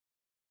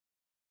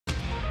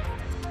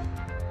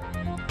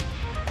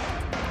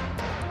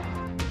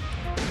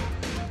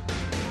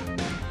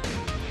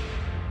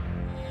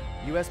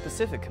U.S.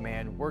 Pacific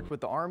Command worked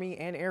with the Army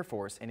and Air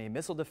Force in a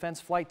missile defense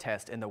flight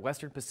test in the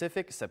Western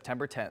Pacific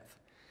September 10th.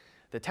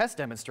 The test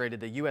demonstrated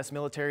the U.S.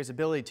 military's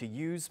ability to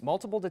use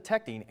multiple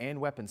detecting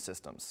and weapon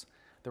systems.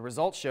 The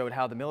results showed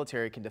how the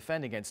military can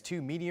defend against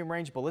two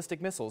medium-range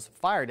ballistic missiles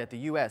fired at the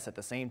U.S. at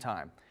the same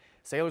time.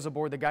 Sailors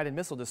aboard the guided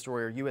missile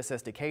destroyer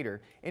USS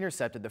Decatur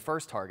intercepted the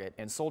first target,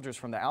 and soldiers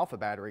from the Alpha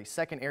Battery,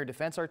 2nd Air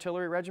Defense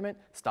Artillery Regiment,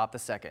 stopped the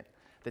second.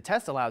 The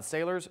test allowed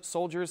sailors,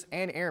 soldiers,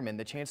 and airmen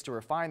the chance to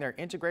refine their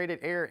integrated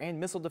air and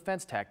missile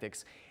defense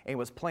tactics and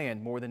was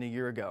planned more than a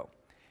year ago.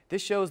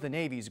 This shows the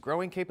Navy's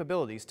growing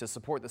capabilities to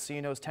support the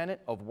CNO's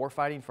tenet of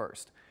warfighting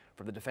first.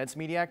 For the Defense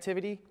Media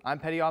Activity, I'm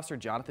Petty Officer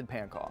Jonathan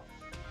Pancaw.